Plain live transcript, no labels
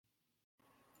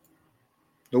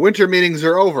The winter meetings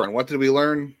are over, and what did we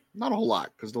learn? Not a whole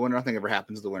lot, because nothing ever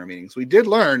happens at the winter meetings. We did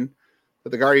learn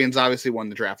that the Guardians obviously won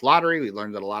the draft lottery. We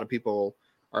learned that a lot of people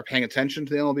are paying attention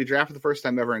to the MLB draft for the first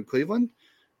time ever in Cleveland,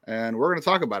 and we're going to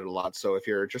talk about it a lot. So if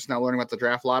you're just now learning about the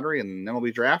draft lottery and the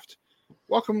MLB draft,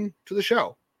 welcome to the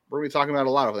show. We're going to be talking about it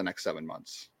a lot over the next 7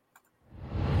 months.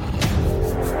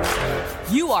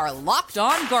 You are Locked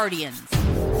On Guardians,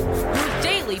 your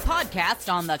daily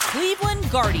podcast on the Cleveland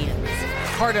Guardians,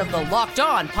 part of the Locked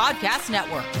On Podcast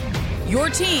Network, your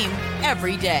team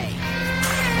every day.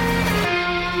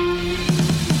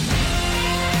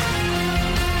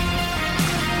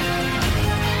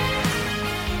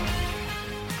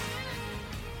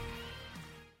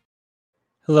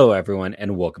 Hello, everyone,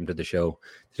 and welcome to the show.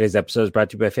 Today's episode is brought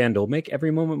to you by FanDuel. Make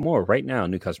every moment more. Right now,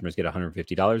 new customers get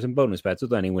 $150 in bonus bets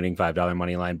with any winning $5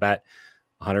 money line bet.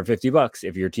 $150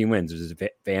 if your team wins.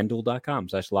 Visit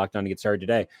FanDuel.com/lockdown to get started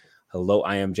today. Hello,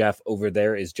 I am Jeff. Over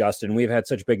there is Justin. We've had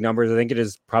such big numbers. I think it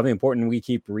is probably important we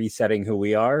keep resetting who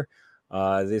we are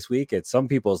this week. It's some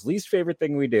people's least favorite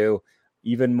thing we do,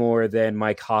 even more than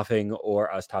my coughing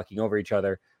or us talking over each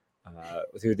other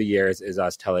through the years, is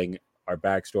us telling our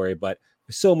backstory. But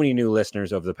with so many new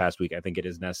listeners over the past week, I think it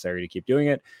is necessary to keep doing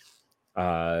it.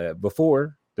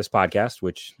 Before this podcast,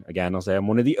 which again, I'll say I'm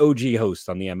one of the OG hosts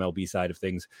on the MLB side of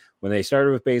things. When they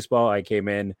started with baseball, I came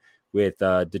in with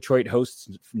Detroit hosts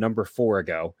number 4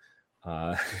 ago,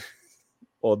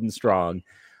 old and strong.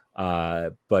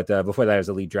 But before that, I was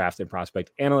a lead draft and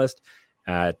prospect analyst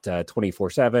at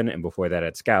 24/7, and before that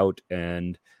at Scout.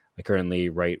 And I currently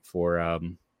write for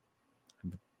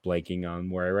blanking on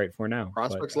where I write for now.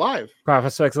 Prospects Live.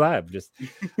 Prospects Live. Just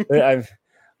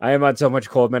I am on so much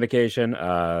cold medication.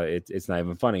 It's not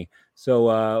even funny.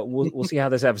 So we'll see how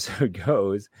this episode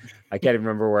goes. I can't even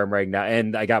remember where I'm writing now.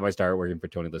 And I got my start working for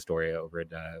Tony Lastoria over at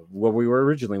what we were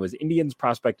originally was Indians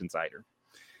Prospect Insider.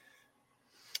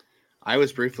 I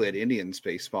was briefly at Indians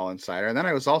Baseball Insider, and then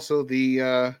I was also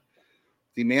the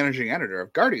managing editor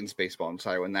of Guardians Baseball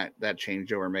Insider when that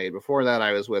changeover made. Before that,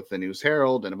 I was with the News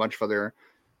Herald and a bunch of other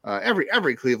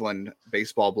every Cleveland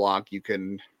baseball blog you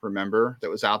can remember that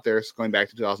was out there. It's going back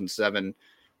to 2007.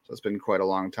 So it's been quite a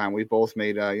long time. We both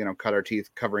made, cut our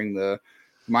teeth covering the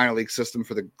minor league system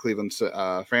for the Cleveland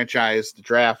franchise, the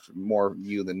draft, more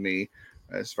you than me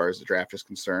as far as the draft is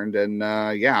concerned. And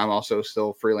I'm also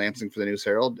still freelancing for the News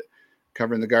Herald,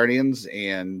 covering the Guardians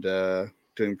and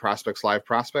doing Prospects Live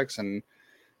Prospects, and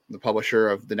the publisher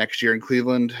of the Next Year in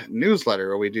Cleveland newsletter,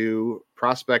 where we do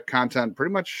prospect content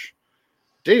pretty much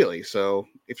daily. So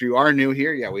if you are new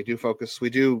here, we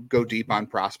do go deep on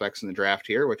prospects in the draft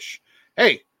here, which,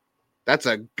 hey, that's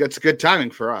good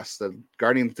timing for us. The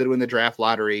Guardians did win the draft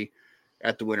lottery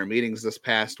at the winter meetings this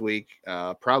past week.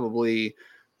 Probably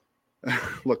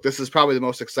look, this is probably the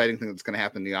most exciting thing that's going to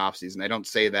happen in the offseason. I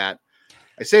say that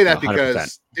 100%.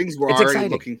 Because things were already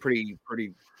looking pretty.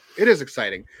 It is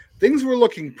exciting. Things were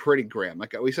looking pretty grim.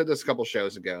 Like we said this a couple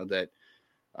shows ago, that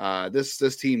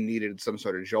this team needed some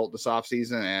sort of jolt this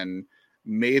offseason, and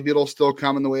maybe it'll still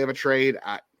come in the way of a trade.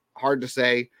 Hard to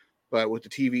say, but with the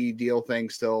TV deal thing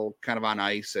still kind of on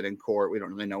ice and in court, we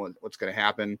don't really know what's going to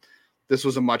happen. This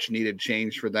was a much needed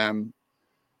change for them.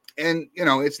 And,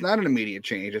 it's not an immediate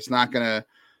change. It's not going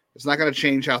to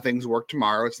change how things work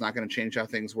tomorrow. It's not going to change how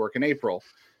things work in April.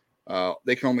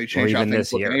 They can only change how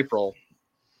things look in April.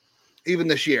 Even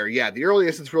this year, the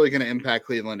earliest it's really going to impact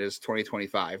Cleveland is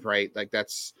 2025, right? Like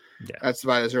that's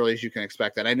about as early as you can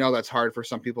expect that. I know that's hard for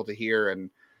some people to hear.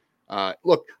 And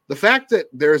look, the fact that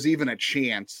there's even a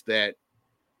chance that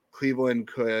Cleveland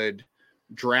could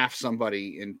draft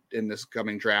somebody in this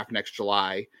coming draft next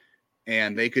July,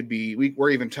 and they could be, we're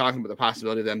even talking about the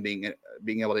possibility of them being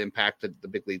able to impact the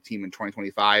big league team in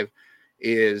 2025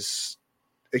 is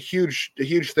a huge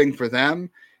thing for them.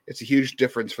 It's a huge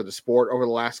difference for the sport over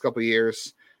the last couple of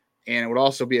years. And it would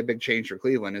also be a big change for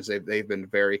Cleveland, as they've been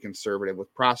very conservative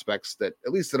with prospects that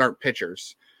aren't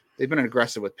pitchers. They've been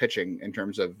aggressive with pitching in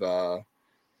terms of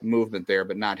movement there,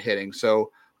 but not hitting.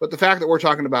 So, but the fact that we're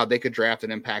talking about they could draft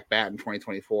an impact bat in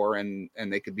 2024 and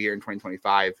they could be here in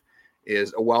 2025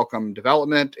 is a welcome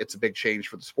development. It's a big change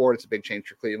for the sport. It's a big change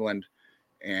for Cleveland.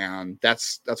 And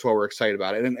that's why we're excited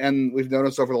about it. And we've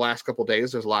noticed over the last couple of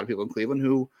days, there's a lot of people in Cleveland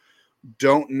who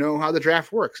don't know how the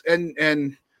draft works.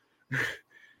 And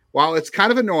while it's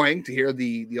kind of annoying to hear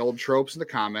the old tropes in the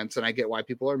comments, and I get why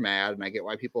people are mad, and I get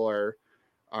why people are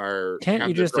can't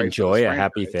you just enjoy a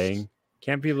happy thing?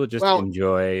 Can't people just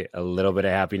enjoy a little bit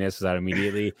of happiness without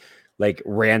immediately like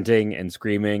ranting and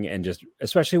screaming, and just,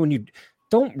 especially when you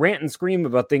don't rant and scream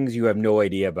about things you have no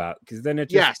idea about, because then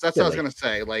it's just that's silly. What I was gonna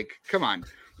say. Like, come on.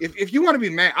 if you want to be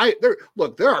mad,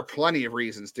 there are plenty of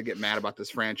reasons to get mad about this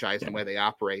franchise and the way they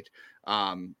operate.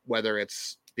 Whether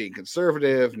it's being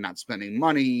conservative, not spending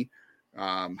money,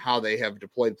 how they have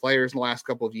deployed players in the last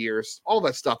couple of years, all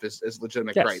that stuff is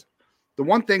legitimate, right? The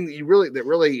one thing that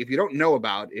really, if you don't know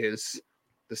about, is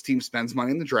this team spends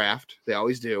money in the draft. They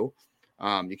always do.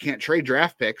 You can't trade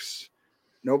draft picks.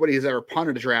 Nobody has ever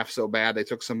punted a draft so bad they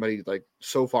took somebody like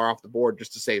so far off the board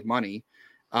just to save money.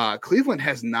 Cleveland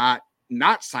has not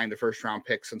signed a first round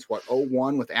pick since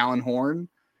 2001 with Alan Horn.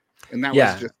 And that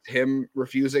was just him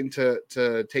refusing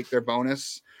to take their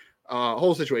bonus,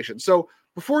 whole situation. So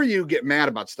before you get mad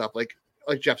about stuff, like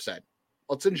Jeff said,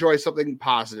 let's enjoy something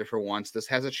positive for once. This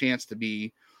has a chance to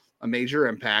be a major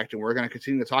impact, and we're going to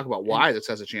continue to talk about why this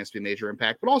has a chance to be a major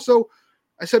impact. But also,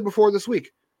 I said before this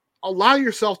week, allow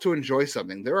yourself to enjoy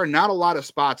something. There are not a lot of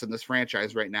spots in this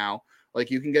franchise right now. Like,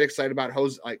 you can get excited about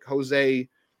Jose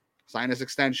sign his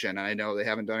extension, and I know they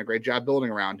haven't done a great job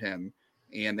building around him.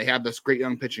 And they have this great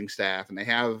young pitching staff, and they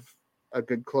have a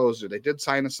good closer. They did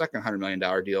sign a second $100 million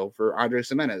deal for Andres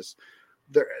Gimenez.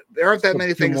 There aren't that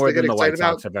many things to get excited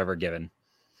about. Have ever given.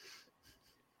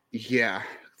 Yeah,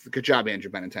 good job, Andrew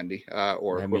Benintendi,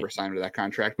 whoever signed to that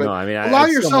contract. But allow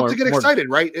yourself to get excited,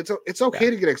 right? It's okay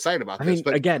to get excited about this.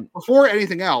 But again, before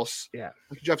anything else,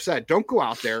 like Jeff said, don't go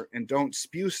out there and don't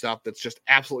spew stuff that's just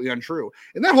absolutely untrue.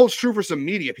 And that holds true for some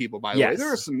media people, by the way.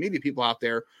 There are some media people out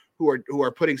there who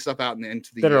are putting stuff out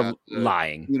into the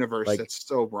lying universe that's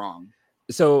so wrong.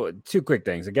 So 2 quick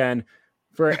things. Again,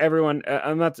 for everyone,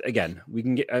 I'm not going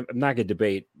to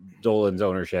debate Dolan's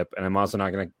ownership, and I'm also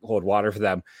not going to hold water for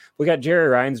them. We got Jerry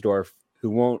Reinsdorf, who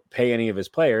won't pay any of his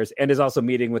players and is also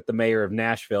meeting with the mayor of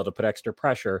Nashville to put extra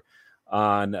pressure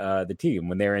on the team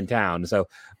when they're in town. So,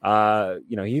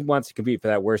 he wants to compete for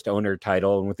that worst owner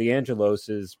title. And with the Angelos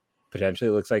is potentially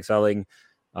looks like selling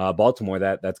Baltimore,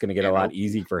 that's going to get a lot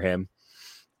easy for him.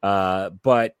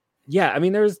 But yeah, I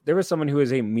mean, there was someone who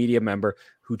is a media member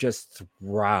who just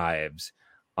thrives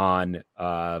on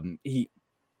I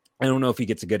don't know if he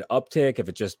gets a good uptick, if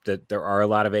it's just that there are a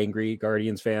lot of angry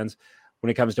Guardians fans when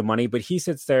it comes to money, but he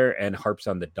sits there and harps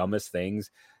on the dumbest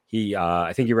things.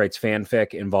 I think he writes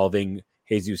fanfic involving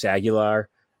Jesus Aguilar,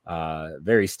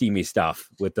 very steamy stuff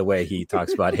with the way he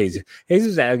talks about Jesus.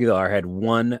 Jesus Aguilar had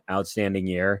one outstanding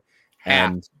year.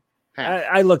 And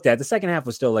I looked at the second half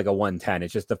was still like a 110.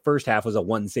 It's just the first half was a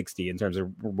 160 in terms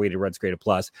of weighted runs created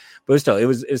plus, but it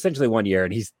was essentially 1 year,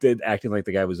 and he's acting like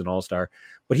the guy was an all-star.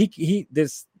 But he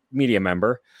this media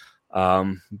member,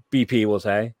 BP will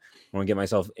say, I want to get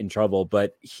myself in trouble,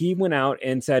 but he went out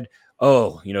and said,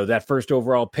 that first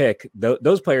overall pick,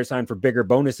 those players signed for bigger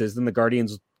bonuses than the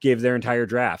Guardians gave their entire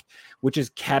draft, which is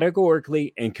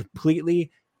categorically and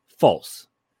completely false.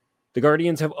 The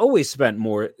Guardians have always spent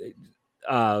more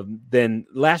than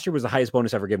last year was the highest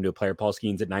bonus ever given to a player. Paul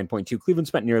Skeens at 9.2. Cleveland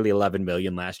spent nearly 11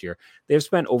 million last year. They've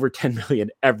spent over 10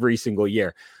 million every single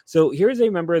year. So here's a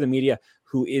member of the media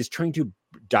who is trying to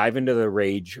dive into the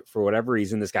rage for whatever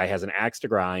reason. This guy has an axe to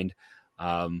grind.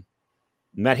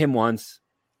 Met him once.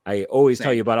 I always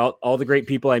tell you about all the great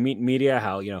people I meet in media,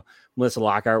 how, Melissa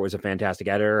Lockhart was a fantastic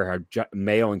editor. How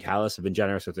Mayo and Callis have been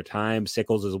generous with their time.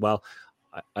 Sickles as well.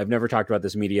 I've never talked about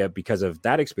this media because of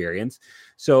that experience.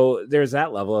 So there's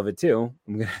that level of it too,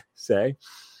 I'm going to say.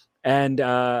 And,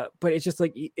 but it's just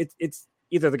like, it's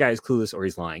either the guy is clueless or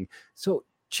he's lying. So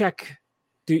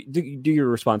do your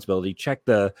responsibility, check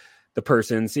the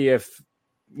person, see if,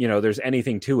 there's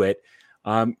anything to it.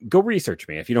 Go research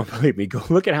me. If you don't believe me, go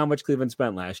look at how much Cleveland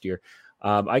spent last year.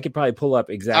 I could probably pull up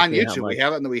exactly on YouTube.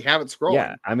 We have it scrolling.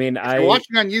 Yeah. I mean, if you're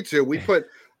watching on YouTube,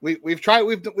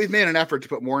 we've made an effort to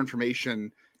put more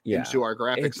information into our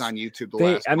graphics on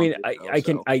YouTube.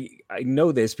 I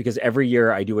know this because every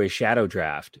year I do a shadow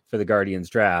draft for the Guardians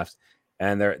draft,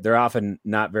 and they're often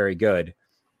not very good.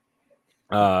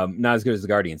 Not as good as the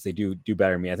Guardians. They do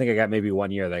better than me. I think I got maybe 1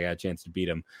 year that I got a chance to beat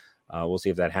them. We'll see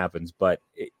if that happens. But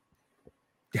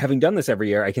having done this every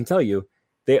year, I can tell you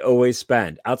they always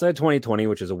spend. Outside of 2020,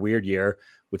 which is a weird year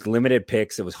with limited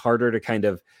picks, it was harder to kind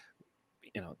of,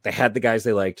 they had the guys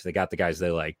they liked. They got the guys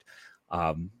they liked.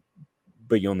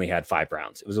 But you only had 5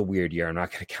 rounds. It was a weird year. I'm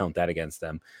not going to count that against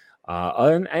them.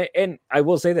 And I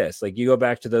will say this, like, you go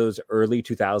back to those early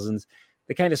 2000s,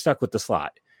 they kind of stuck with the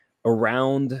slot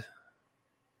around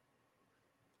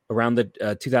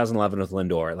the 2011 with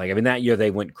Lindor. Like, I mean, that year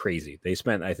they went crazy. They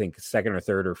spent, I think, second or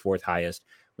third or fourth highest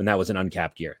when that was an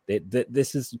uncapped year. They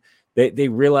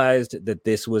realized that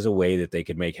this was a way that they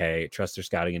could make hay, trust their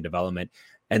scouting and development.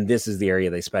 And this is the area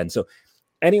they spend. So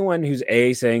anyone who's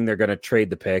saying they're going to trade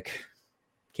the pick,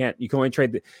 you can only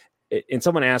trade and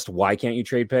someone asked, why can't you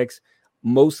trade picks?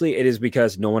 Mostly it is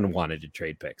because no one wanted to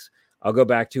trade picks. I'll go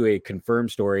back to a confirmed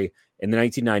story. In the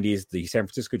 1990s, the San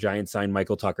Francisco Giants signed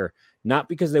Michael Tucker, not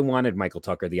because they wanted Michael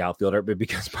Tucker, the outfielder, but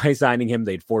because by signing him,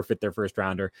 they'd forfeit their first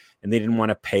rounder and they didn't want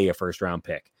to pay a first round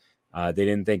pick. They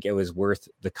didn't think it was worth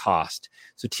the cost.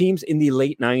 So teams in the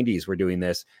late 90s were doing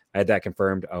this. I had that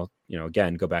confirmed. I'll,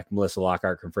 again, go back. Melissa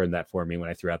Lockhart confirmed that for me when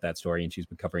I threw out that story, and she's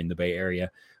been covering the Bay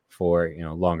Area for,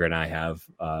 longer than I have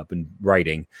been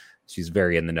writing. She's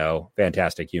very in the know,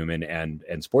 fantastic human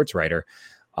and sports writer.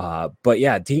 But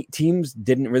yeah, teams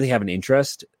didn't really have an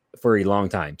interest for a long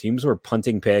time. Teams were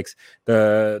punting picks.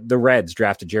 The Reds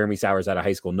drafted Jeremy Sowers out of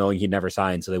high school, knowing he'd never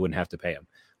sign, so they wouldn't have to pay him.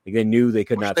 Like they knew they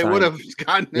could not sign. They would have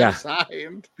gotten him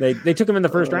signed. They took him in the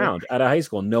first round out of high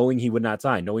school, knowing he would not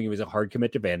sign, knowing he was a hard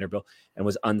commit to Vanderbilt and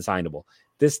was unsignable.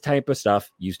 This type of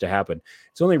stuff used to happen.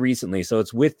 It's only recently. So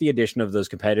it's with the addition of those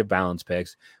competitive balance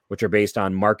picks, which are based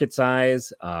on market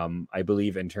size, I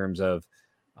believe in terms of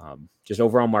just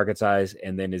overall market size.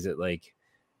 And then is it like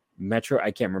Metro? I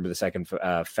can't remember the second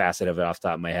facet of it off the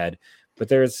top of my head. But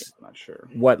there's I'm not sure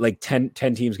what, like 10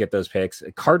 teams get those picks.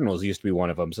 Cardinals used to be one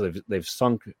of them. So they've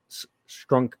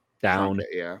shrunk down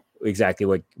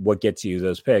exactly what gets you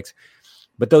those picks.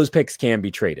 But those picks can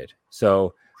be traded.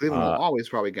 So Cleveland will always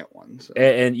probably get one. So.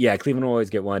 And Cleveland will always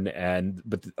get one.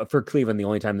 But for Cleveland, the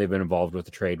only time they've been involved with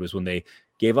the trade was when they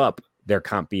gave up their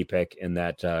Comp B pick in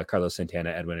that Carlos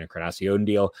Santana, Edwin Encarnacion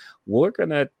deal. We're going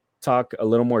to talk a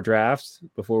little more drafts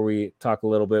before we talk a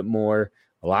little bit more.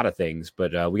 A lot of things,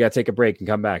 but we got to take a break and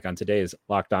come back on today's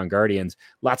Locked On Guardians.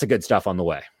 Lots of good stuff on the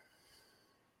way.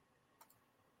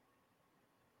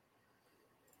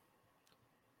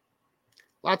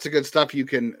 Lots of good stuff you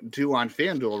can do on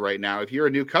FanDuel right now. If you're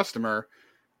a new customer,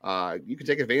 you can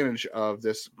take advantage of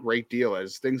this great deal.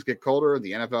 As things get colder,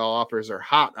 the NFL offers are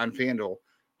hot on FanDuel.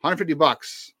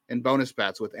 $150 in bonus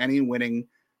bets with any winning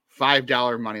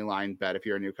 $5 money line bet if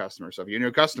you're a new customer. So if you're a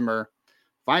new customer,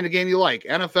 find a game you like.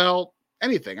 NFL,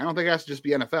 anything. I don't think it has to just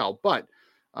be NFL, but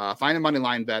find a money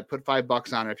line bet, put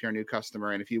 $5 on it if you're a new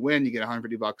customer. And if you win, you get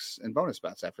 $150 in bonus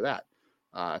bets after that,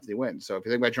 if they win. So if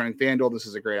you think about joining FanDuel, this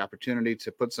is a great opportunity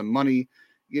to put some money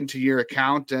into your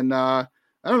account and,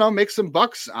 make some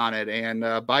bucks on it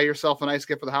and buy yourself a nice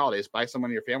gift for the holidays. Buy someone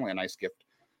in your family a nice gift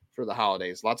for the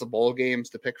holidays. Lots of bowl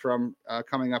games to pick from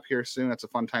coming up here soon. It's a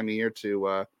fun time of year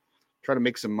to try to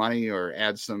make some money or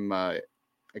add some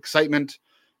excitement.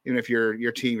 Even if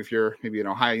your team, if you're maybe an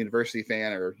Ohio University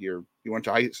fan or you went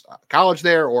to college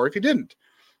there, or if you didn't,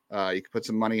 you could put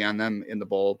some money on them in the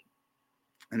bowl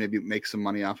and maybe make some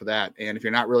money off of that. And if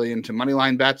you're not really into money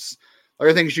line bets,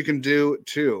 other things you can do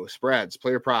too: spreads,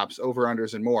 player props,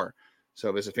 over-unders, and more.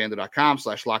 So visit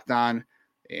FanDuel.com/lockedon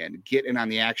and get in on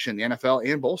the action, the NFL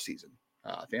and bowl season.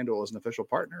 FanDuel is an official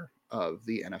partner of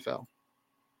the NFL.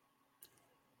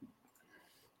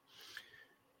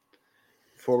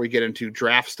 Before we get into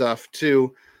draft stuff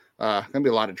too, going to be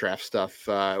a lot of draft stuff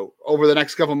over the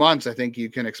next couple months. I think you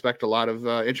can expect a lot of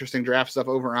interesting draft stuff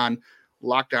over on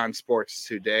Locked On Sports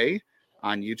Today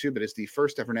on YouTube. It is the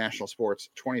first ever national sports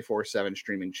 24/7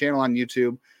 streaming channel on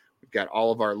YouTube. We've got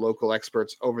all of our local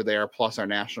experts over there, plus our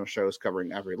national shows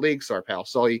covering every league. So our pal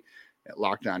Sully at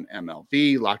Locked On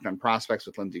MLB, Locked On Prospects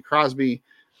with Lindsey Crosby.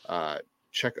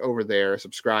 Check over there,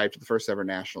 subscribe to the first ever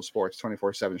national sports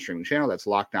 24/7 streaming channel. That's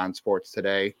Locked On Sports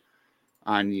Today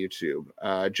on YouTube.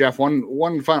 Jeff,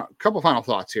 couple final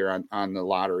thoughts here on the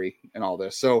lottery and all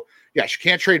this. So yes, you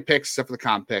can't trade picks except for the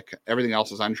comp pick. Everything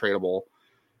else is untradeable.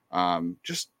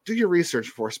 Just do your research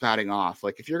before spouting off.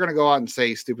 Like if you're going to go out and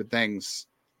say stupid things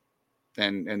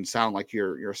and sound like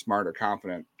you're smart or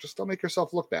confident, just don't make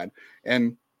yourself look bad.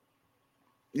 And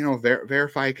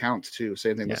verify accounts too.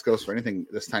 Same thing. Yeah. This goes for anything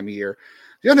this time of year.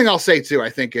 The other thing I'll say too, I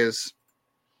think is,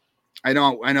 I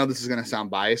know this is going to sound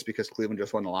biased because Cleveland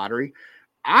just won the lottery.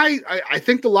 I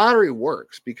think the lottery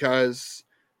works because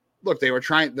look, they were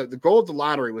trying, the goal of the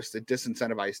lottery was to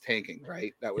disincentivize tanking,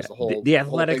 right? That was the whole, the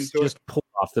Athletics just pulled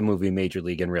off the movie Major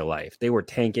League in real life. They were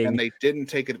tanking and they didn't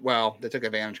take it. Well, they took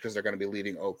advantage because they're going to be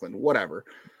leading Oakland, whatever.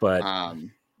 But,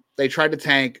 they tried to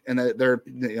tank, and they're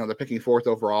picking fourth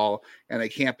overall, and they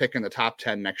can't pick in the top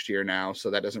 10 next year now,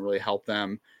 so that doesn't really help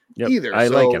them either. I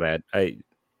like that.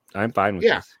 I'm fine with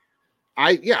this.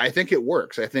 I think it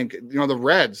works. I think the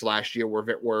Reds last year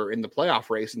were in the playoff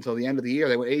race until the end of the year.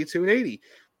 They went 82-80.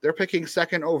 They're picking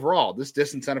second overall. This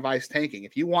disincentivized tanking.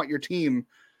 If you want your team,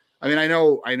 I mean, I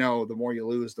know the more you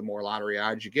lose, the more lottery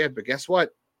odds you get, but guess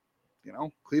what?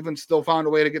 Cleveland still found a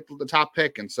way to get the top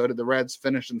pick, and so did the Reds,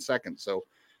 finished in second. So.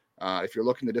 If you're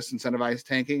looking to disincentivize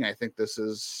tanking, I think this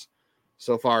is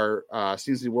so far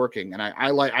seems to be working. And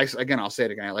I'll say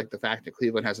it again. I like the fact that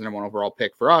Cleveland has the number one overall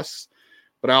pick for us.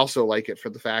 but I also like it for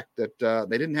the fact that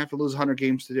they didn't have to lose 100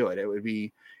 games to do it. It would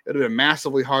have been a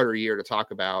massively harder year to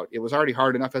talk about. It was already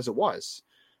hard enough as it was,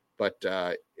 but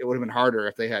it would have been harder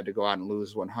if they had to go out and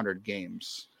lose 100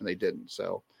 games, and they didn't.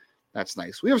 So that's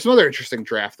nice. We have some other interesting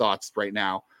draft thoughts right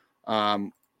now.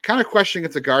 Kind of questioning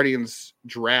if the Guardians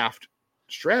draft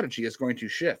strategy is going to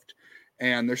shift.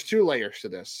 And there's two layers to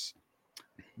this.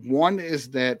 One is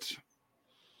that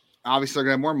obviously they're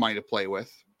going to have more money to play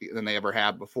with than they ever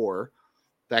have before.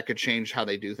 That could change how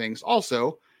they do things.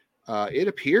 Also, it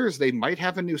appears they might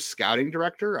have a new scouting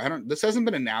director. This hasn't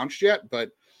been announced yet, but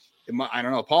I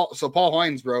don't know. Paul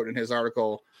Hoynes wrote in his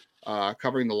article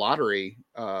covering the lottery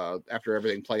after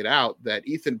everything played out that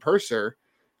Ethan Purser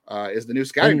is the new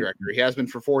scouting director. He has been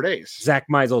for 4 days. Zach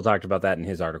Meisel talked about that in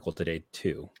his article today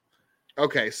too.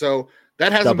 Okay, so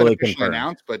that hasn't been officially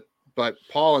announced, but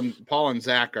Paul and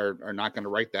Zach are not going to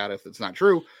write that if it's not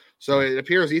true. So it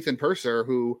appears Ethan Purser,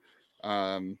 who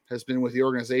has been with the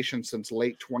organization since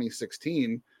late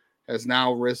 2016, has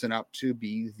now risen up to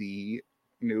be the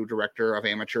new director of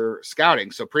amateur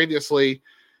scouting. So previously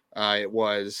it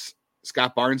was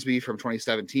Scott Barnsby from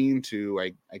 2017 to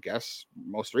I guess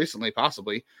most recently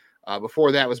possibly.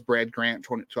 Before that was Brad Grant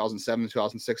 2007 to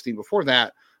 2016. Before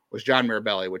that was John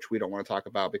Mirabelli, which we don't want to talk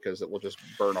about because it will just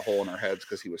burn a hole in our heads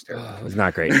because he was terrible. It was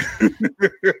not great.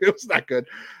 It was not good.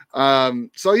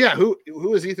 So yeah, who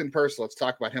is Ethan Purser? Let's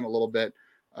talk about him a little bit.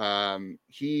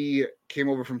 He came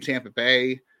over from Tampa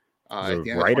Bay. At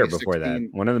the writer before that,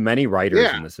 one of the many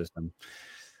writers in the system.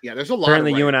 Yeah, there's a lot.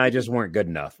 Apparently, you and I just weren't good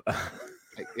enough.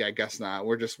 I guess not.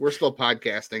 We're still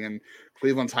podcasting, and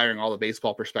Cleveland's hiring all the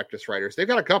baseball prospectus writers. They've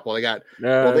got a couple. They got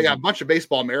a bunch of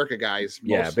Baseball America guys.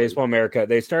 Mostly. Yeah, Baseball America.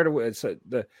 They started with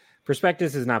the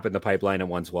prospectus has not been the pipeline it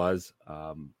once was.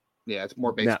 Yeah, it's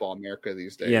more Baseball America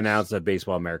these days. Yeah, now it's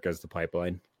Baseball America is the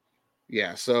pipeline.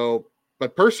 Yeah. So,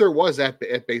 but Purser was at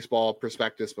Baseball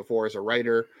Prospectus before as a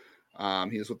writer.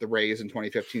 He was with the Rays in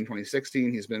 2015,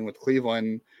 2016. He's been with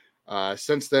Cleveland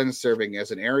since then, serving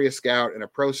as an area scout and a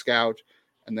pro scout,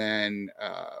 and then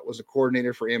was a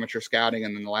coordinator for amateur scouting.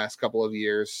 And then the last couple of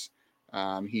years,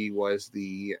 he was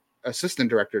the assistant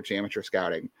director to amateur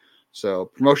scouting. So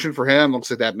promotion for him looks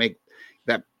like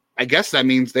that. I guess that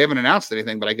means they haven't announced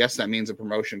anything, but I guess that means a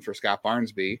promotion for Scott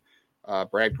Barnsby.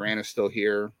 Brad Grant is still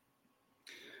here.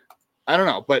 I don't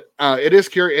know, but it is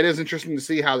curious. It is interesting to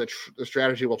see how the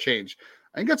strategy will change.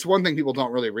 I think that's one thing people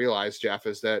don't really realize, Jeff,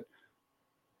 is that,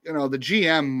 the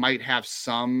GM might have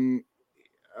some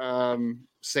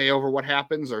say over what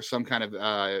happens or some kind of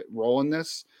role in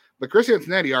this. But Chris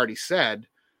Antonetti already said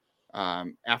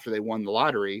after they won the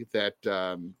lottery that,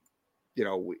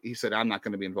 he said, I'm not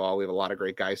going to be involved. We have a lot of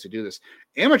great guys to do this.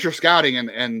 Amateur scouting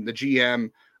and the GM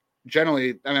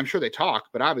generally, I'm sure they talk,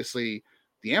 but obviously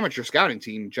the amateur scouting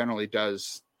team generally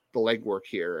does the legwork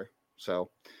here.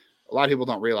 So a lot of people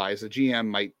don't realize the GM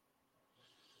might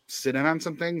sit in on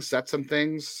some things, set some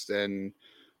things, and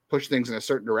push things in a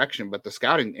certain direction. But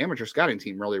the amateur scouting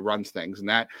team really runs things. And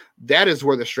that is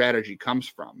where the strategy comes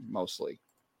from mostly.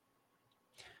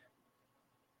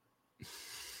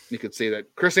 You could see that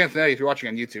Chris Antonetti, if you're watching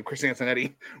on YouTube, Chris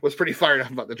Antonetti was pretty fired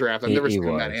up about the draft. I've never seen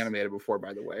him that animated before,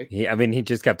 by the way. He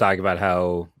just kept talking about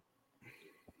how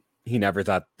he never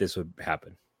thought this would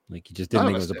happen. Like he just didn't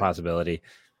think it was a possibility.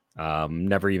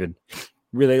 Never even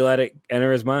really let it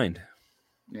enter his mind.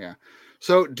 Yeah.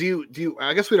 So do you,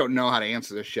 I guess we don't know how to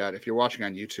answer this yet. If you're watching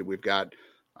on YouTube, we've got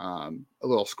a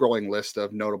little scrolling list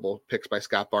of notable picks by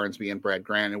Scott Barnsby and Brad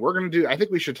Grant. And I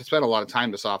think we should spend a lot of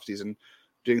time this offseason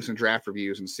doing some draft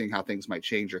reviews and seeing how things might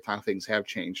change or how things have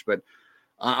changed. But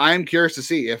I'm curious to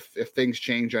see if things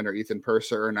change under Ethan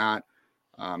Purser or not.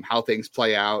 How things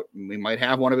play out. We might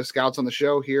have one of his scouts on the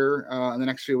show here in the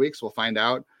next few weeks. We'll find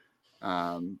out.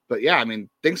 But yeah,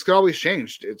 things could always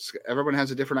change. Everyone has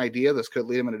a different idea. This could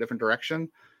lead them in a different direction.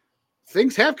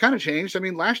 Things have kind of changed.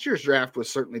 Last year's draft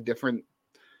was certainly different.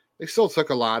 They still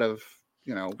took a lot of,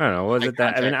 I don't know. Was it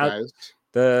that?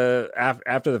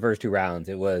 After the first two rounds,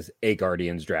 it was a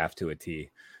Guardians draft to a T.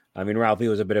 Ralphie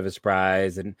was a bit of a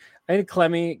surprise, and I think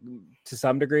Clemmy to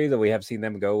some degree that we have seen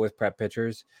them go with prep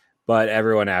pitchers. But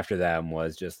everyone after them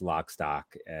was just lock,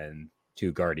 stock, and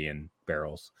two Guardian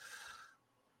barrels.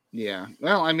 Yeah.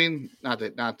 Well, not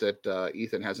that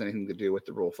Ethan has anything to do with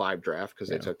the Rule 5 draft because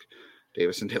they took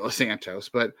Davis and De Los Santos.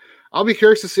 But I'll be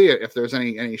curious to see if there's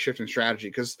any shift in strategy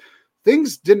because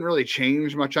things didn't really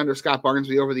change much under Scott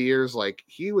Barnsby over the years. Like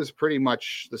he was pretty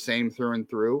much the same through and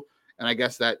through. And I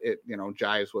guess that it,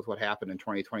 jives with what happened in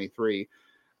 2023.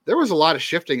 There was a lot of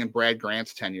shifting in Brad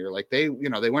Grant's tenure. Like they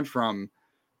went from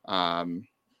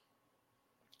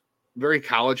very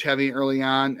college heavy early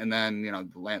on, and then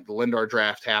the Lindor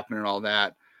draft happened and all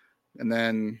that, and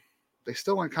then they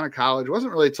still went kind of college. It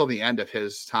wasn't really until the end of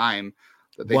his time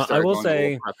that they started going a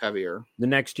little prep heavier. The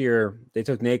next year they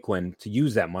took Naquin to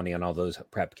use that money on all those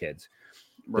prep kids.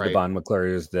 Right. The Devon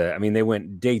McClurry they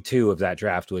went day 2 of that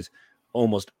draft was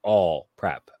almost all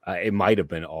prep. It might have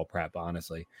been all prep,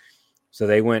 honestly. So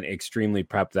they went extremely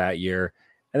prep that year.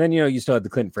 And then, you still had the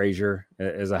Clint Frazier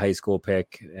as a high school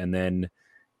pick. And then,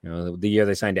 the year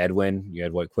they signed Edwin, you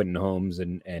had Quentin Holmes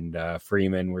and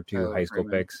Freeman were 2 high school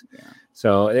picks. Yeah.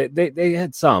 So they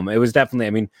had some. It was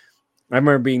definitely, I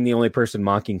remember being the only person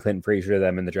mocking Clinton Frazier to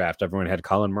them in the draft. Everyone had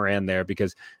Colin Moran there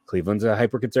because Cleveland's a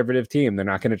hyper-conservative team. They're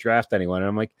not going to draft anyone. And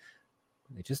I'm like,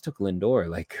 they just took Lindor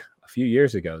like a few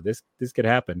years ago. This could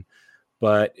happen.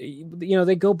 But,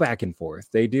 they go back and forth.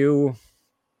 They do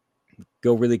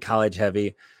go really college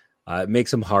heavy. It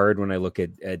makes them hard when I look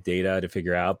at data to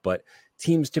figure out. But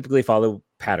teams typically follow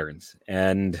patterns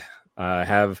and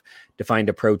have defined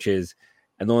approaches.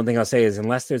 And the one thing I'll say is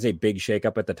unless there's a big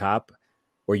shakeup at the top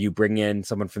where you bring in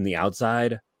someone from the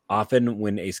outside, often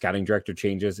when a scouting director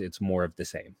changes, it's more of the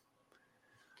same.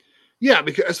 Yeah,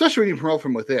 because especially when you promote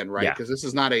from within, right? Yeah. Because this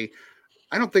is not I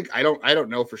don't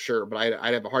know for sure, but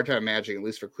I'd have a hard time imagining, at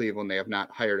least for Cleveland, they have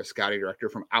not hired a scouting director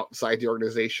from outside the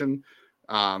organization.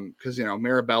 Because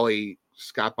Mirabelli,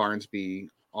 Scott Barnesby,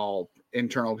 all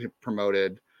internally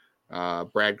promoted.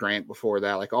 Brad Grant before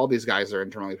that, like all these guys are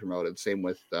internally promoted. Same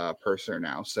with Purser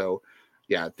now. So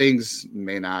yeah, things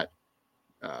may not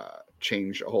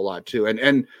change a whole lot too.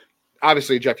 And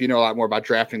obviously, Jeff, you know a lot more about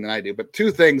drafting than I do. But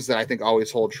 2 things that I think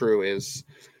always hold true is,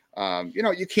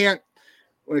 you can't.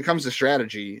 When it comes to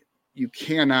strategy, you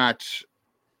cannot,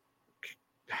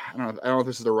 I don't know if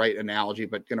this is the right analogy,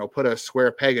 but, put a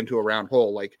square peg into a round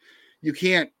hole. Like you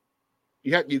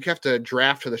have to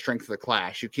draft to the strength of the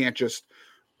class. You can't just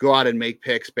go out and make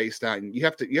picks based on, you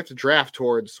have to draft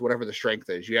towards whatever the strength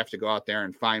is. You have to go out there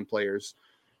and find players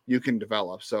you can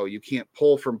develop. So you can't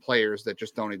pull from players that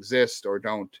just don't exist or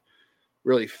don't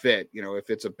really fit. If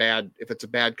it's a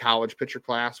bad college pitcher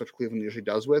class, which Cleveland usually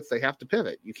does with, they have to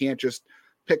pivot. You can't just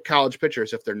pick college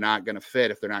pitchers if they're not going to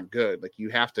fit, if they're not good. Like you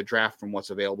have to draft from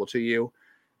what's available to you.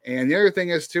 And the other thing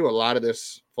is too, a lot of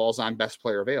this falls on best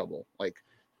player available. Like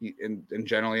in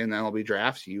generally in the MLB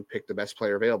drafts, you pick the best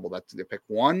player available. That's they pick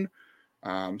one.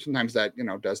 Sometimes that,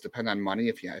 does depend on money.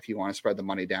 If you want to spread the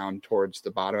money down towards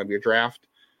the bottom of your draft.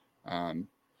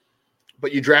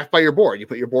 But you draft by your board. You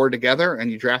put your board together and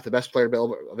you draft the best player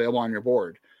available on your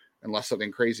board, unless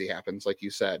something crazy happens, like you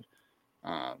said.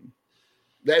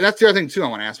 That's the other thing too I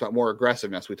want to ask about, more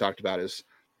aggressiveness we talked about is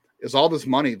all this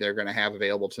money they're going to have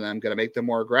available to them going to make them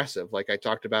more aggressive? Like I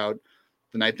talked about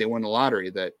the night they won the lottery,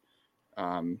 that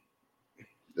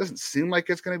doesn't seem like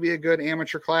it's going to be a good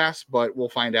amateur class, but we'll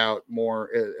find out more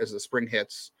as the spring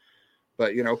hits.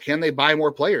 But, can they buy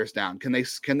more players down? Can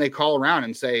they call around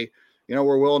and say,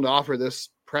 we're willing to offer this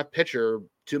prep pitcher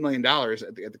 $2 million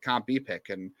at the Comp B pick.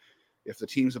 And if the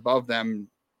teams above them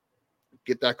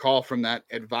get that call from that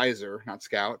advisor, not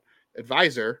scout,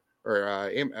 advisor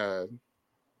or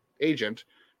agent,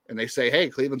 and they say, hey,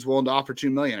 Cleveland's willing to offer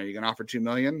 $2 million. Are you going to offer $2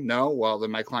 million? No. Well,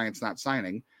 then my client's not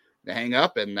signing. They hang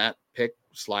up and that pick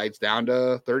slides down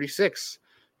to 36.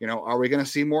 Are we going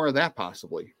to see more of that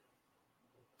possibly?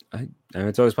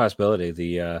 It's always a possibility.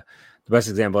 The best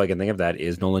example I can think of that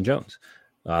is Nolan Jones.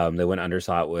 They went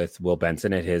underslot with Will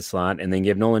Benson at his slot and then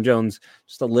gave Nolan Jones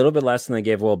just a little bit less than they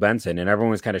gave Will Benson. And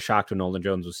everyone was kind of shocked when Nolan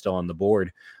Jones was still on the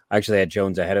board. I actually had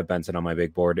Jones ahead of Benson on my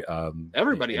big board.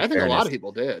 Everybody, I think a lot of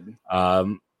people did.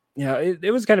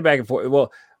 It was kind of back and forth.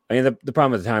 Well, the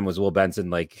problem at the time was Will Benson,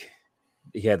 like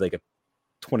he had like a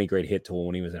 20 grade hit tool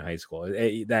when he was in high school.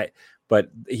 But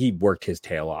he worked his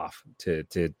tail off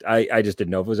I just didn't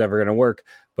know if it was ever going to work.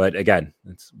 But again,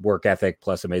 it's work ethic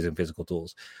plus amazing physical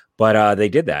tools. But they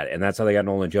did that, and that's how they got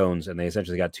Nolan Jones, and they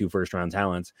essentially got 2 first-round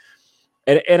talents.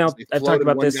 And I've talked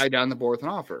about this guy down the board with an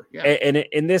offer. Yeah. And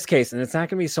in this case, and it's not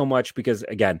going to be so much because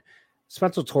again,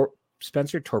 Spencer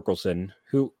Torkelson,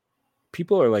 who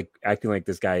people are like acting like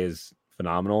this guy is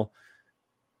phenomenal.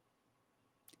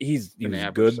 He was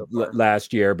good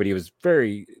last year, but he was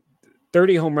 30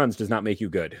 home runs does not make you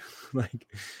good.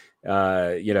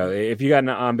 If you got an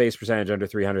on-base percentage under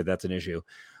 300, that's an issue.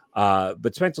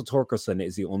 But Spencer Torkelson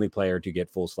is the only player to get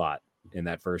full slot in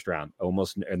that first round,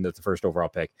 almost in the first overall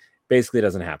pick. Basically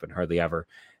doesn't happen hardly ever.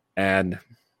 And,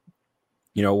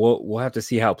 we'll have to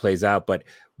see how it plays out. But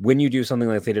when you do something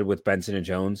like they did with Benson and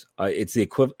Jones, it's the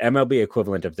MLB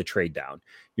equivalent of the trade down.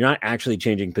 You're not actually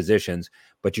changing positions,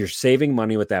 but you're saving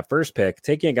money with that first pick,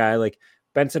 taking a guy like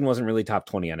Benson wasn't really top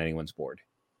 20 on anyone's board.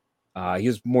 He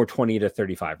was more 20 to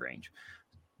 35 range.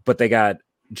 But they got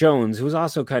Jones, who was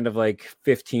also kind of like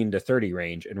 15 to 30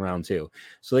 range in round 2.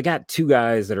 So they got 2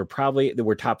 guys that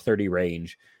were top 30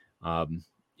 range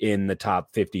in the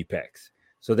top 50 picks.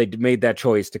 So they made that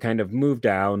choice to kind of move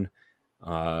down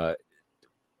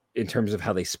in terms of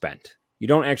how they spent. You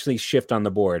don't actually shift on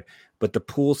the board, but the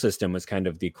pool system was kind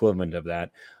of the equivalent of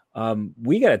that.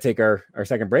 We got to take our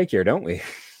second break here, don't we?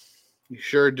 You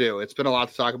sure do. It's been a lot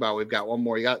to talk about. We've got one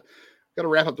more. You got to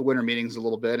wrap up the winter meetings a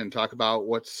little bit and talk about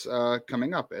what's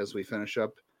coming up as we finish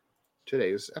up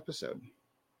today's episode.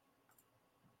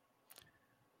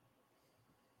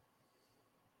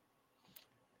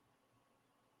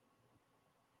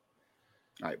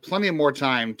 All right, plenty of more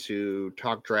time to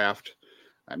talk draft.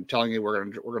 I'm telling you, we're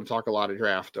gonna talk a lot of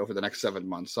draft over the next 7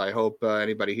 months. So I hope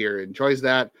anybody here enjoys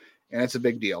that, and it's a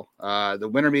big deal. The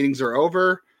winter meetings are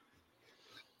over.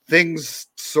 Things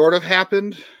sort of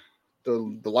happened.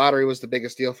 The lottery was the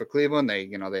biggest deal for Cleveland. They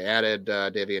added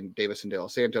Davis and De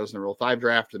Los Santos in the Rule 5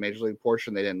 draft, the Major League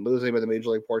portion. They didn't lose anybody in the Major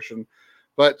League portion,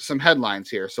 but some headlines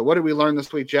here. So what did we learn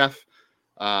this week, Jeff?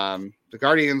 The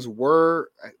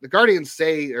Guardians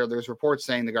say, or there's reports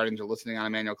saying the Guardians are listening on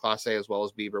Emmanuel Clase as well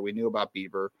as Bieber. We knew about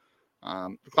Bieber.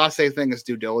 The Clase thing is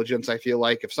due diligence. I feel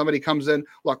like if somebody comes in,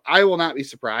 look, I will not be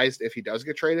surprised if he does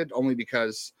get traded, only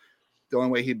because the only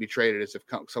way he'd be traded is if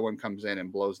someone comes in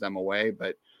and blows them away.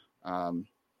 But,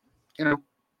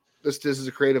 this is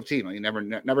a creative team. You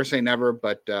never say never,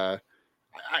 but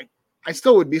I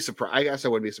still would be surprised. I guess I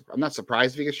would be surprised. I'm not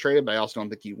surprised if he gets traded, but I also don't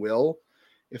think he will,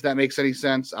 if that makes any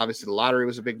sense. Obviously, the lottery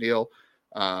was a big deal.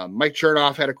 Mike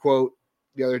Chernoff had a quote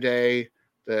the other day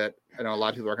that I know a lot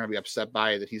of people are going to be upset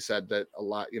by, that he said that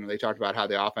they talked about how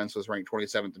the offense was ranked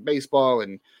 27th in baseball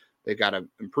and they've got to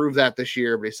improve that this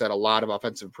year. But he said a lot of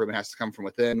offensive improvement has to come from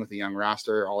within with the young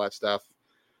roster, all that stuff.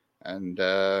 And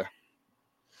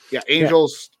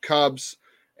Angels, Cubs,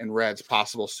 and Reds,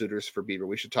 possible suitors for Bieber.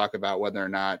 We should talk about whether or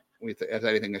not if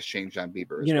anything has changed on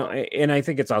Bieber. And I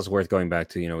think it's also worth going back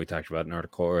to, we talked about an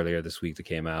article earlier this week that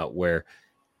came out where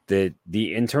the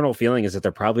internal feeling is that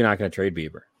they're probably not going to trade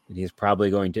Bieber. He's probably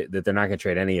that they're not going to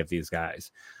trade any of these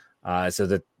guys. So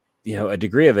that, a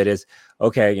degree of it is,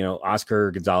 okay,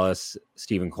 Oscar Gonzalez,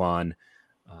 Steven Kwan,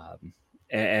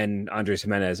 and Andres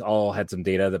Jimenez all had some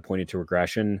data that pointed to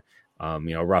regression.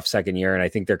 Rough second year. And I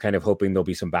think they're kind of hoping there'll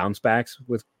be some bounce backs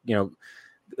with,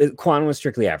 Kwan was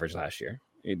strictly average last year.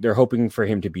 They're hoping for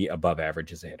him to be above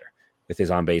average as a hitter with his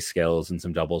on-base skills and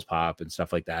some doubles pop and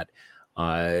stuff like that.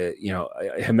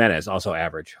 Jimenez also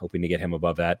average, hoping to get him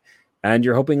above that. And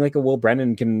you're hoping like a Will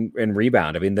Brennan can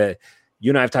rebound. I mean, you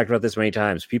and I have talked about this many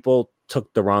times. People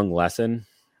took the wrong lesson.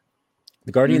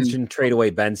 The Guardians didn't trade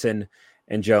away Benson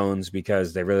and Jones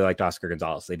because they really liked Oscar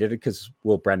Gonzalez. They did it because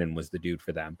Will Brennan was the dude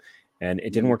for them. And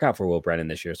it didn't work out for Will Brennan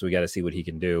this year, so we got to see what he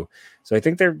can do. So I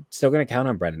think they're still going to count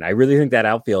on Brennan. I really think that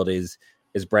outfield is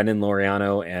Brennan,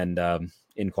 Laureano, and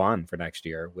in Kwan for next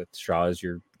year, with Straw as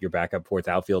your backup fourth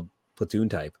outfield platoon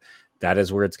type. That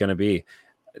is where it's going to be.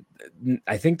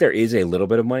 I think there is a little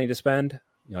bit of money to spend.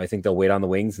 I think they'll wait on the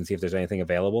wings and see if there's anything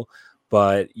available.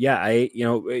 But yeah,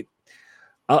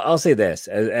 I'll say this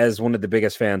as one of the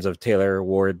biggest fans of Taylor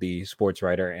Ward, the sports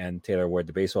writer, and Taylor Ward,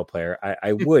 the baseball player.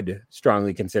 I would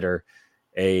strongly consider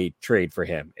a trade for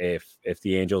him if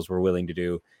the Angels were willing to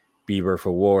do Bieber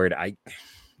for Ward.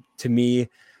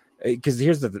 Because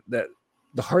here's the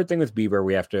hard thing with Bieber,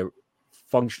 we have to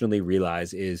functionally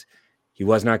realize is he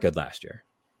was not good last year,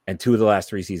 and 2 of the last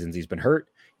 3 seasons he's been hurt.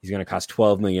 He's going to cost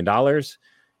 $12 million,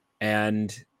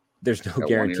 and there's no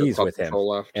guarantees with him.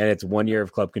 And it's 1 year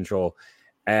of club control.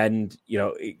 And,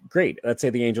 great. Let's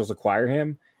say the Angels acquire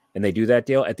him and they do that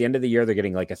deal. At the end of the year, they're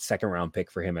getting like a 2nd round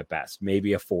pick for him at best,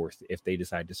 maybe a 4th if they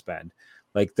decide to spend.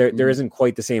 Like there isn't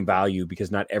quite the same value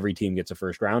because not every team gets a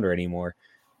 1st rounder anymore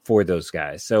for those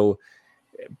guys. So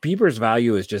Bieber's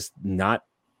value is just not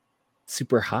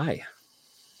super high.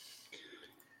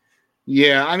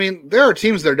 Yeah, I mean, there are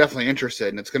teams that are definitely interested,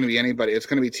 and it's going to be anybody. It's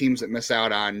going to be teams that miss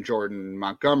out on Jordan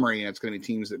Montgomery, and it's going to be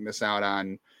teams that miss out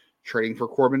on trading for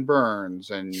Corbin Burns,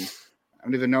 and I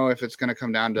don't even know if it's going to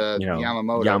come down to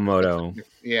Yamamoto.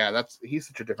 Yeah, he's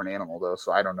such a different animal, though,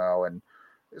 so I don't know. And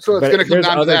so it's going to come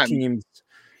down to that. Teams,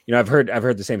 I've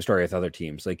heard the same story with other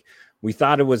teams. Like, we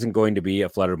thought it wasn't going to be a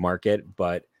flooded market,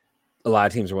 but a lot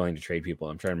of teams are willing to trade people.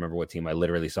 I'm trying to remember what team I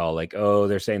literally saw. Like, oh,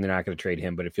 they're saying they're not going to trade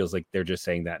him, but it feels like they're just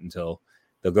saying that until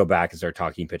they'll go back and start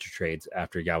talking pitcher trades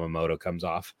after Yamamoto comes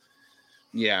off.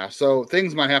 Yeah, so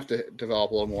things might have to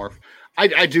develop a little more. I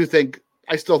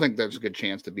still think there's a good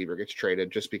chance that Bieber gets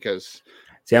traded just because.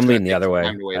 See, I'm leaning the other way.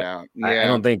 I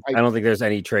don't think there's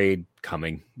any trade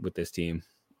coming with this team.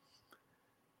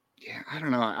 Yeah, I don't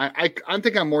know. I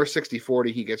think I'm more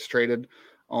 60-40 he gets traded,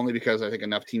 only because I think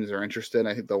enough teams are interested.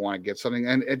 I think they'll want to get something,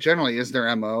 and it generally is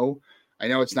their MO. I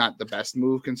know it's not the best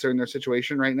move considering their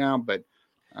situation right now, but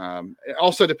it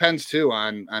also depends too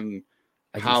on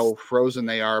how frozen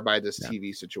they are by this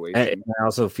TV situation. And I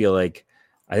also feel like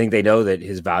I think they know that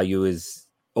his value is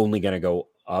only going to go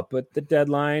up at the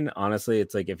deadline. Honestly,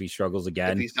 it's like if he struggles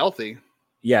again, if he's healthy.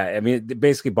 Yeah, I mean,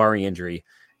 basically barring injury,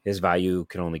 his value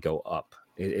can only go up.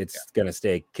 It's going to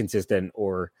stay consistent,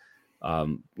 or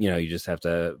you just have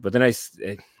to. But then I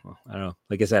don't know.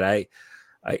 Like I said,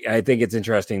 I think it's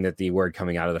interesting that the word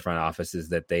coming out of the front office is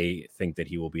that they think that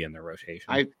he will be in their rotation.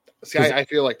 I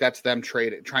feel like that's them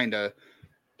trying to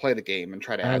play the game and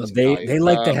try to add some value. They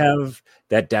like to have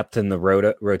that depth in the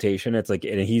rotation. It's like,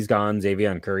 and he's gone.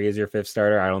 Xavier Curry is your fifth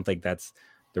starter. I don't think that's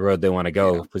the road they want to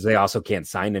go, because they also can't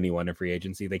sign anyone in free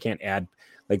agency. They can't add,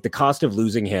 like, the cost of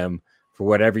losing him for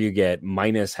whatever you get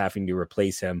minus having to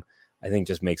replace him, I think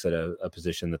just makes it a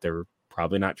position that they're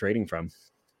probably not trading from.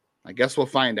 I guess we'll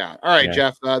find out. All right,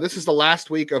 Jeff, this is the last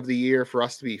week of the year for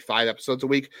us to be 5 episodes a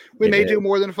week. We may do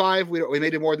more than 5. We may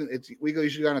do more than we go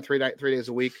usually on 3 days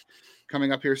a week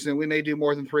coming up here soon. We may do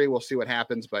more than 3. We'll see what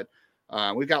happens, but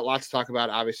we've got lots to talk about.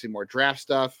 Obviously, more draft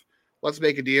stuff. Let's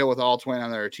make a deal with all 20 on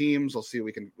their teams. We'll see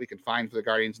what we can find for the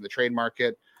Guardians in the trade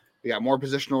market. We got more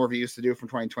positional reviews to do from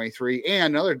 2023.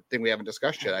 And another thing we haven't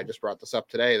discussed yet, I just brought this up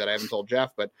today that I haven't told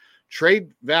Jeff, but trade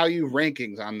value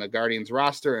rankings on the Guardians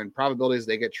roster and probabilities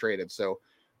they get traded. So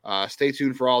stay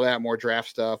tuned for all that, more draft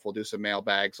stuff. We'll do some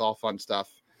mailbags, all fun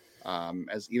stuff.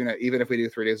 As even if we do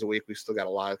 3 days a week, we still got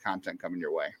a lot of content coming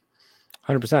your way.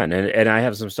 100%. And I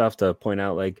have some stuff to point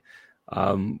out, like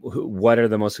what are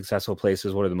the most successful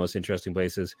places? What are the most interesting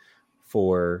places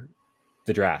for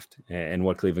the draft, and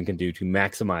what Cleveland can do to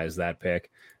maximize that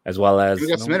pick, as well as we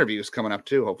got some interviews coming up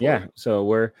too, hopefully. Yeah. So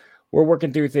we're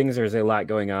working through things. There's a lot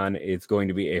going on. It's going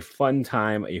to be a fun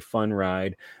time, a fun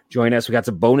ride. Join us. We got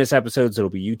some bonus episodes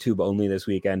that'll be YouTube only this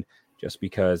weekend, just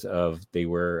because they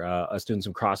were us doing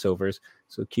some crossovers.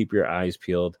 So keep your eyes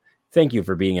peeled. Thank you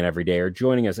for being an everyday or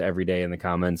joining us every day in the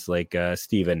comments, like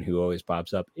Steven, who always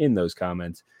pops up in those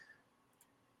comments.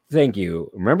 Thank you.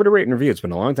 Remember to rate and review. It's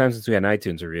been a long time since we had an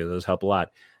iTunes review. Those help a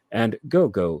lot. And go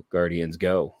Guardians,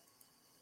 go.